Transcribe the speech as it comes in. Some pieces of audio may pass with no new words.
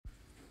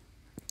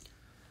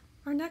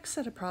Our next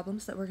set of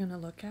problems that we're going to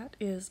look at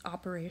is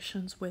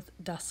operations with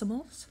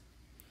decimals.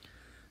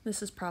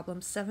 This is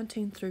problems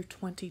 17 through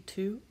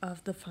 22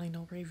 of the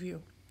final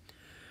review.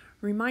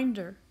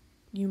 Reminder,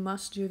 you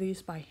must do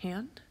these by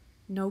hand.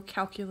 No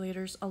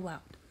calculators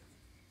allowed.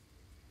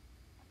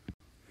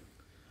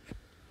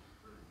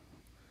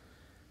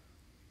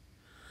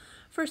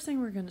 First thing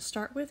we're going to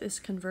start with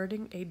is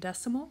converting a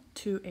decimal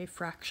to a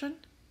fraction.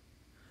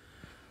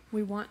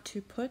 We want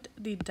to put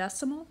the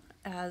decimal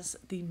as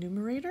the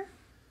numerator.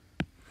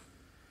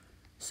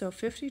 So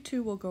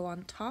 52 will go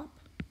on top.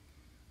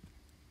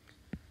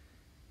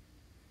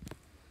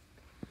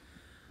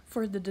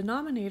 For the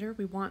denominator,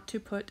 we want to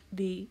put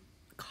the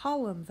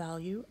column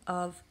value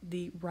of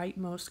the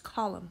rightmost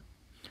column.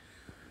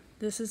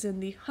 This is in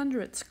the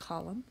hundredths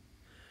column.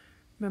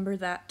 Remember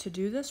that to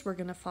do this, we're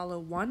going to follow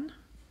 1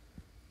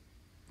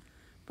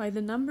 by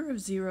the number of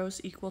zeros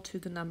equal to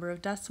the number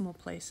of decimal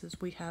places.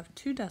 We have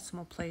 2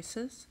 decimal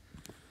places,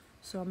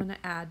 so I'm going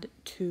to add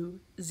 2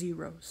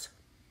 zeros.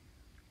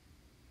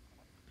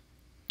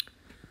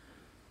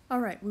 All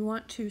right, we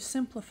want to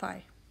simplify.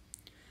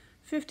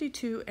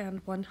 52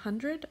 and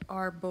 100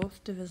 are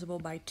both divisible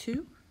by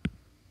 2.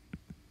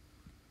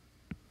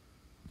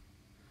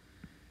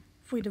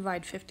 If we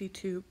divide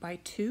 52 by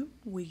 2,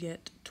 we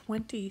get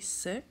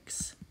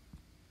 26.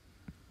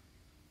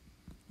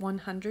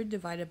 100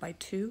 divided by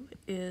 2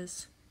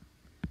 is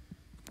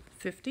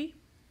 50.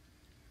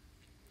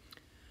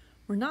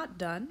 We're not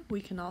done.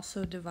 We can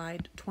also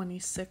divide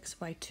 26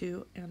 by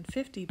 2 and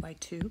 50 by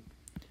 2.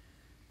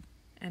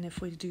 And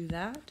if we do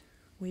that,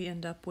 we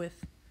end up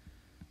with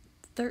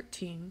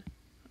 13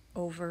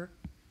 over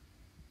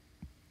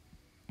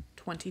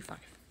 25.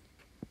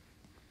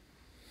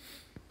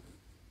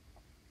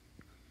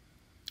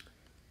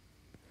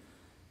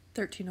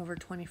 (13 over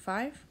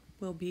 25)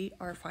 will be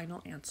our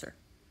final answer.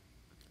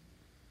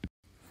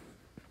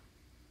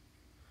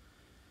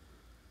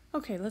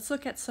 Okay, let's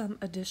look at some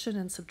addition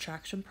and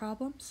subtraction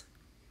problems.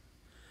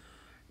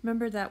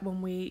 Remember that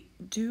when we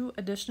do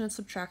addition and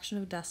subtraction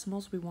of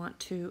decimals, we want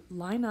to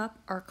line up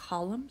our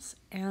columns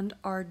and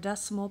our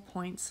decimal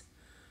points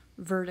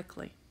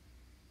vertically.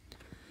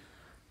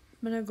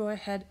 I'm going to go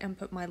ahead and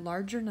put my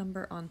larger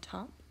number on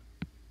top.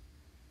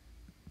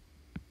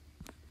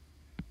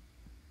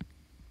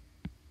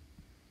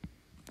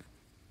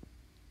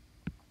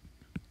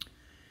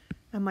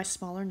 And my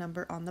smaller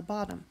number on the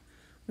bottom.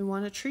 We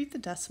want to treat the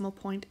decimal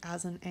point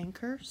as an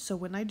anchor, so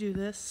when I do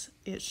this,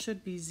 it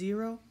should be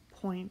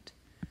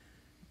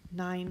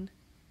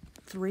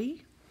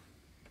 0.93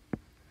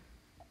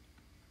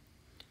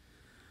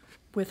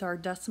 with our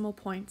decimal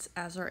points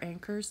as our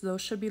anchors.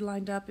 Those should be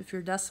lined up. If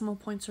your decimal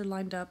points are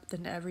lined up,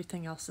 then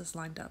everything else is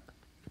lined up.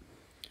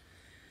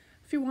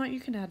 If you want, you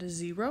can add a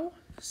 0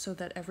 so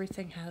that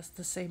everything has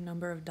the same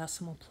number of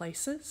decimal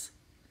places.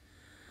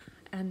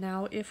 And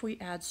now if we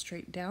add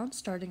straight down,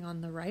 starting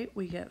on the right,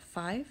 we get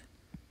 5,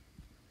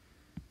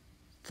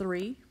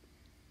 3,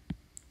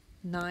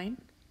 9,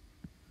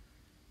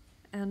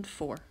 and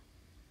 4.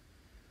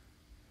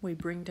 We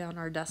bring down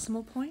our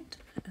decimal point,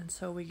 and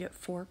so we get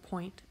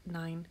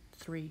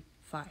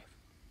 4.935.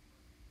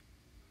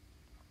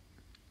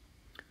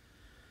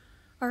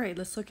 All right,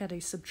 let's look at a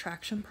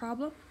subtraction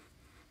problem.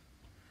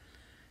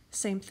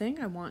 Same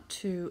thing, I want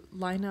to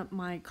line up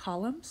my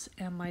columns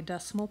and my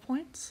decimal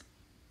points.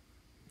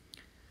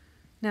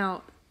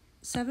 Now,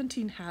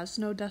 17 has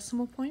no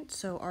decimal point,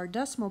 so our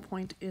decimal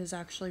point is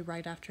actually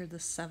right after the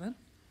 7.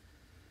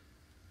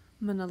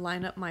 I'm going to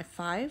line up my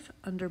 5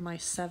 under my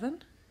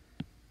 7.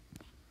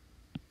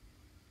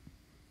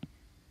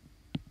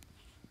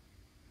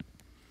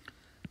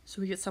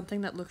 So we get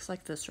something that looks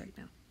like this right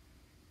now.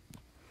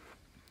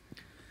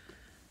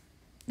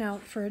 Now,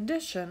 for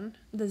addition,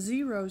 the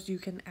zeros you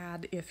can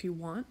add if you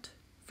want.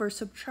 For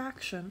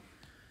subtraction,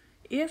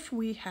 if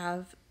we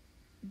have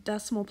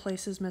decimal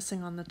places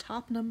missing on the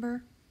top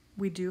number,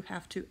 we do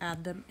have to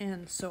add them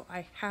in, so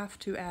I have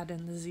to add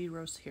in the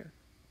zeros here.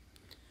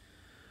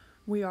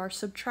 We are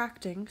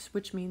subtracting,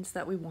 which means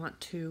that we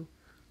want to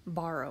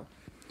borrow.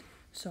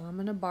 So I'm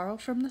going to borrow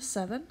from the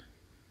 7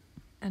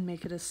 and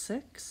make it a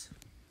 6,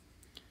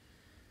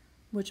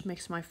 which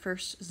makes my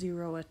first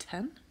 0 a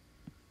 10.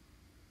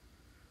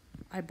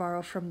 I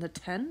borrow from the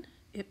 10,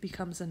 it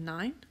becomes a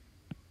 9,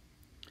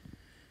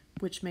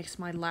 which makes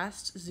my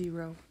last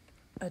 0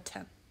 a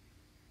 10.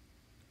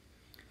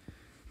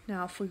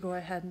 Now if we go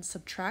ahead and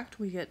subtract,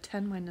 we get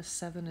 10 minus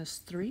 7 is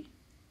 3.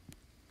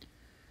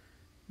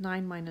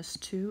 9 minus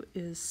 2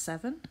 is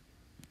 7.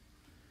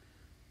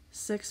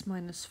 6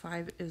 minus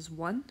 5 is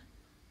 1.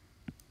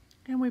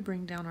 And we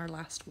bring down our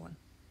last one.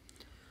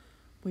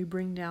 We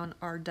bring down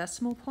our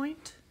decimal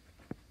point,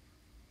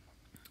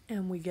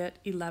 and we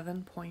get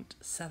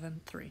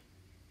 11.73.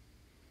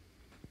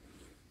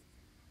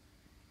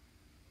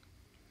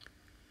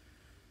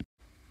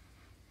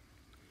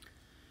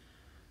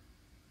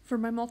 For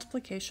my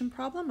multiplication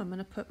problem, I'm going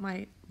to put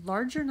my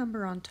larger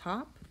number on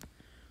top.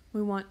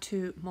 We want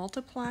to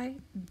multiply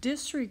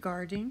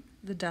disregarding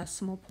the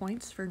decimal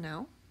points for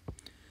now.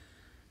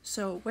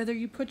 So whether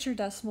you put your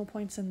decimal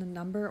points in the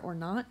number or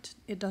not,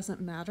 it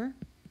doesn't matter.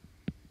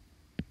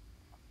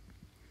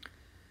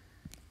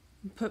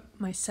 Put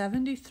my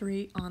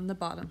 73 on the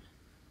bottom.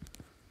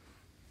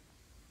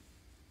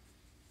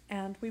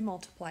 And we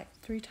multiply.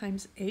 3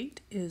 times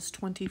 8 is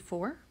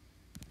 24.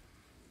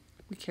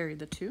 We carry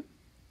the 2.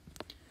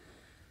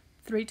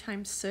 3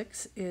 times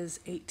 6 is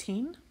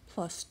 18,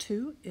 plus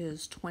 2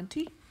 is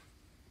 20.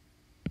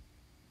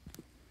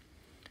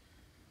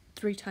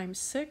 3 times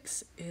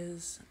 6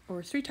 is,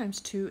 or 3 times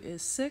 2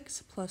 is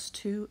 6, plus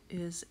 2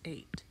 is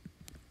 8.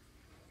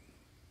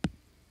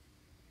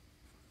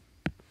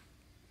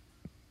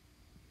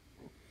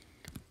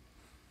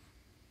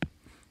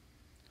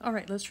 All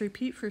right, let's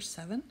repeat for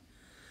 7.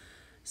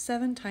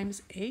 7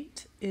 times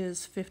 8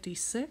 is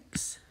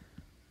 56.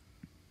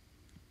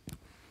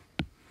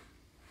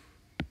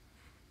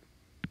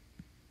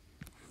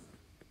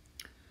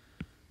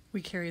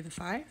 We carry the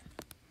 5.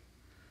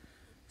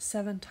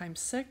 7 times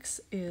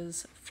 6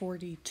 is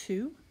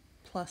 42,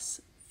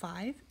 plus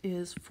 5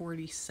 is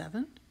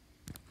 47.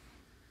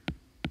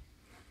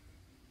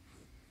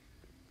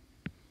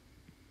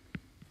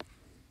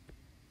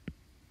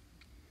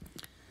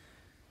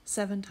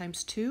 Seven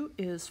times 2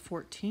 is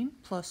 14,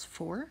 plus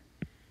 4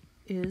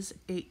 is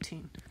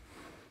 18.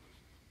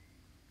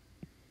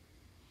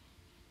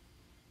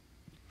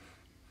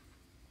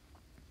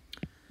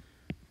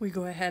 We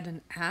go ahead and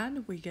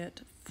add. We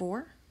get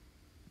 4,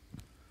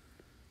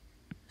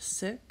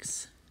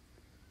 6,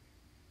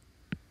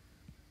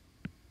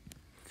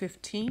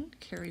 15,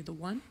 carry the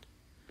 1.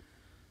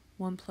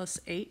 1 plus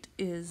 8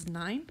 is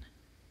 9,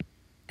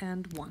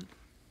 and 1.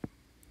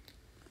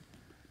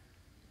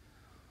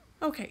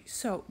 Okay,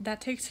 so that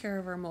takes care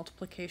of our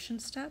multiplication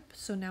step.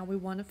 So now we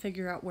want to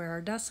figure out where our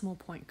decimal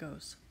point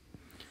goes.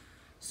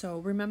 So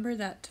remember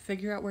that to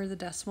figure out where the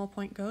decimal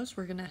point goes,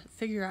 we're going to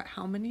figure out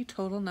how many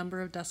total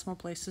number of decimal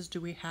places do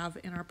we have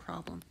in our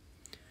problem.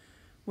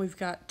 We've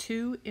got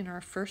 2 in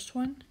our first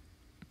one,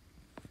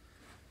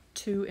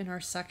 2 in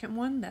our second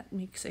one. That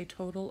makes a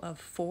total of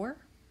 4.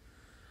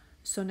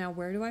 So now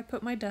where do I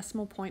put my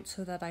decimal point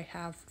so that I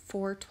have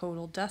 4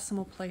 total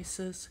decimal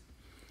places?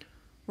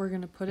 We're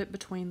going to put it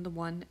between the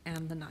 1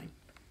 and the 9.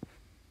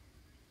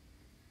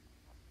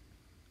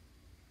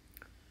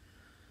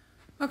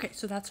 Okay,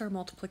 so that's our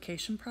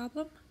multiplication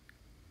problem.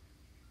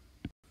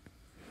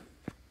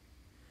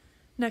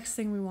 Next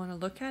thing we want to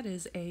look at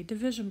is a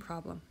division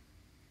problem.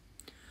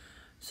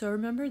 So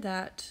remember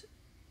that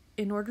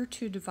in order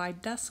to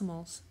divide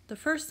decimals, the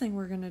first thing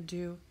we're going to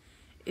do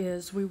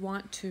is we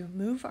want to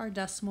move our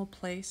decimal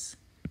place,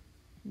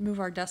 move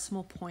our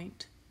decimal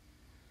point,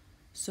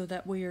 so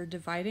that we are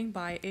dividing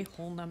by a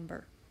whole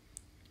number.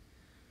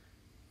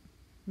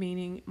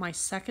 Meaning my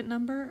second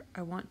number,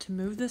 I want to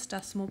move this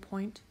decimal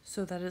point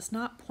so that it's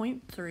not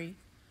 0.3,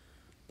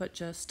 but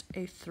just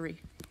a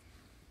 3.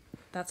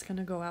 That's going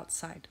to go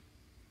outside.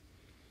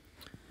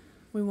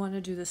 We want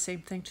to do the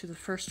same thing to the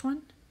first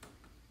one.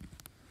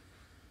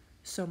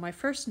 So my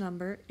first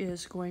number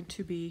is going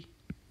to be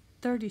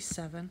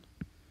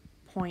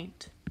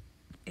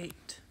 37.8.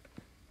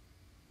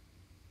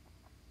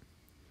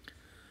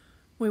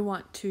 We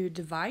want to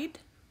divide.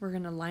 We're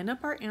going to line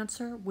up our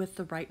answer with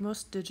the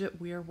rightmost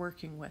digit we are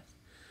working with.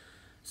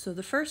 So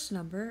the first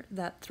number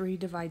that 3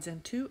 divides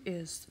into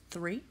is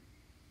 3.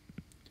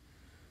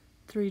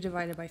 3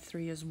 divided by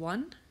 3 is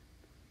 1.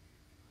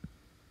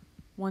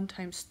 1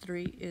 times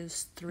 3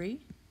 is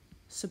 3.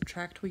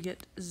 Subtract, we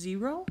get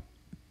 0.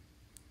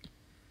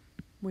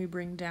 We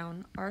bring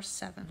down our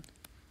 7.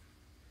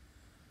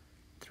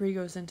 3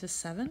 goes into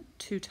 7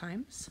 2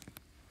 times.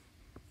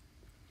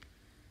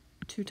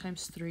 2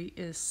 times 3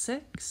 is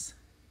 6.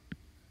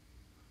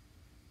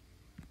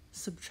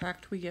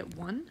 Subtract, we get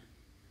 1.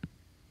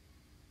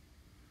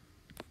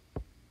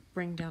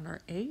 Bring down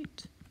our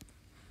 8.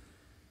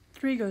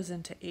 3 goes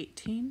into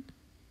 18.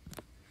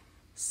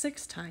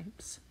 6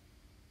 times.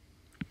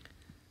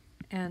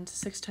 And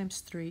 6 times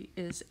 3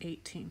 is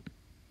 18.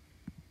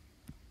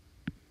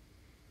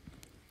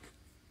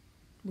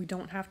 We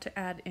don't have to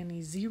add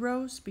any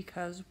zeros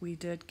because we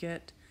did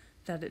get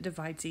that it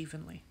divides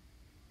evenly.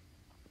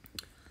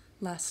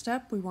 Last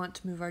step, we want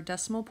to move our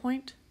decimal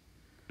point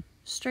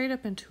straight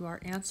up into our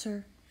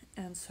answer,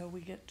 and so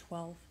we get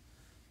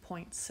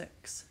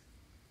 12.6.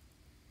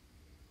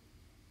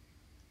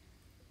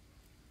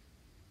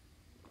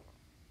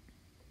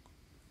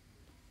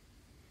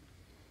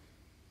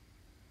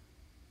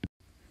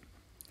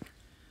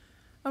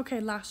 Okay,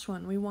 last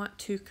one. We want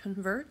to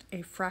convert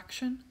a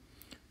fraction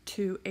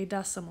to a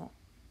decimal.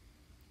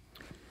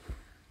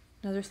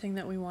 Another thing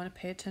that we want to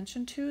pay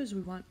attention to is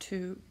we want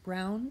to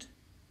round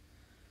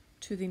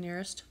to the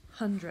nearest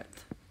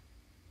hundredth.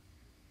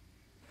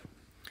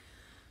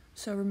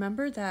 So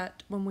remember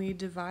that when we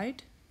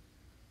divide,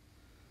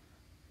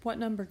 what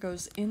number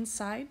goes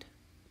inside?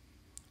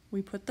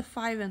 We put the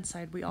 5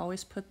 inside. We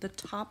always put the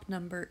top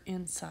number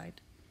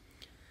inside.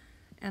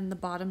 And the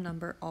bottom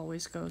number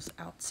always goes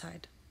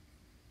outside.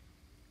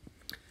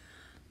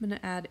 I'm going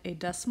to add a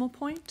decimal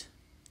point,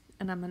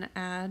 and I'm going to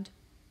add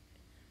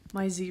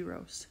my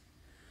zeros.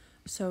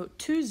 So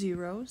 2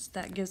 zeros,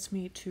 that gives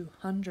me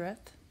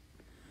 200th.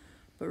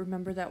 But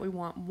remember that we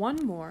want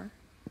one more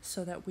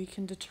so that we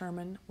can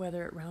determine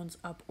whether it rounds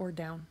up or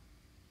down.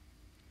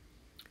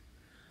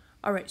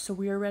 All right, so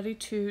we are ready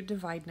to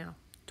divide now.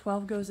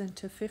 12 goes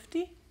into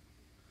 50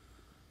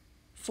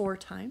 4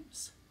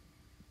 times.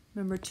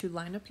 Remember to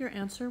line up your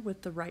answer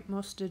with the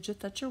rightmost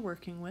digit that you're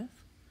working with.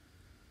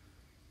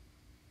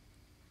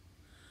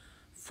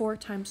 4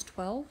 times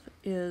 12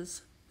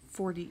 is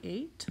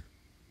 48.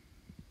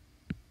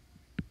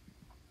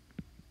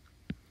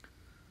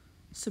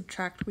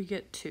 Subtract, we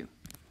get 2.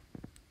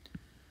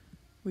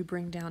 We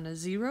bring down a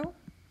 0.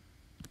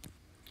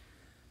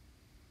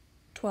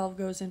 12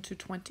 goes into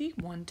 20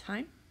 one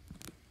time.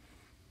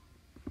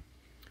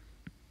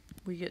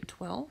 We get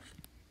 12.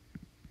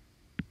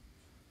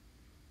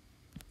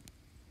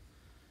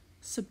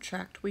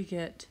 Subtract, we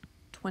get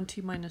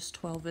 20 minus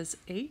 12 is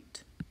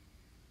 8.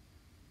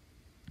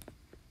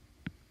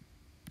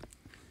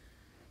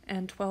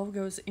 And 12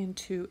 goes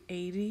into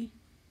 80.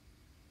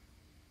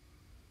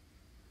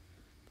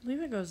 I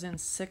believe it goes in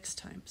 6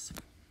 times.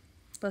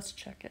 Let's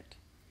check it.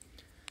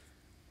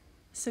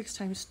 6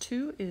 times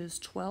 2 is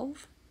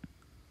 12.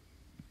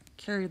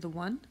 Carry the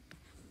 1.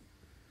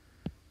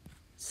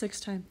 6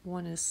 times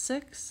 1 is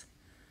 6.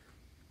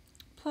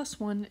 Plus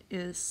 1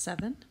 is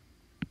 7.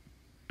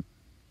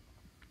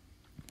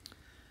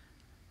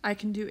 I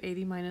can do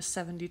 80 minus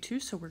 72,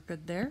 so we're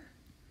good there.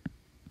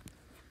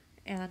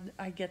 And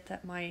I get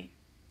that my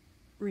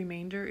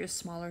remainder is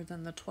smaller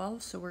than the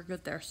 12, so we're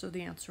good there. So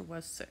the answer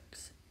was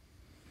 6.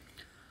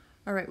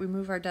 All right, we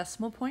move our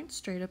decimal point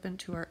straight up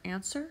into our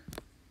answer.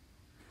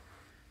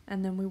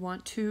 And then we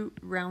want to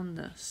round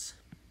this.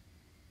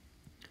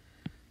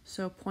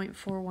 So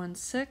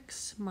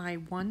 0.416, my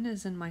 1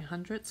 is in my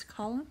hundredths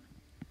column.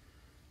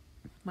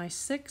 My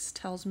 6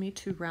 tells me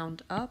to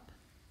round up.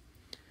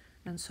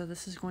 And so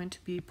this is going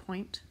to be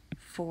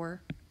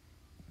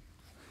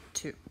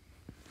 0.42.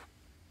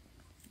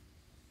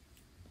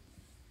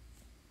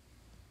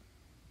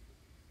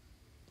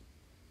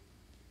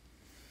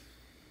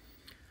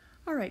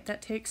 All right,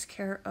 that takes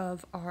care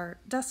of our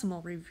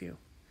decimal review.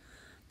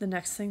 The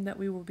next thing that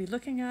we will be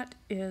looking at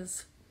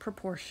is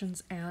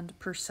proportions and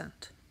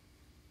percent.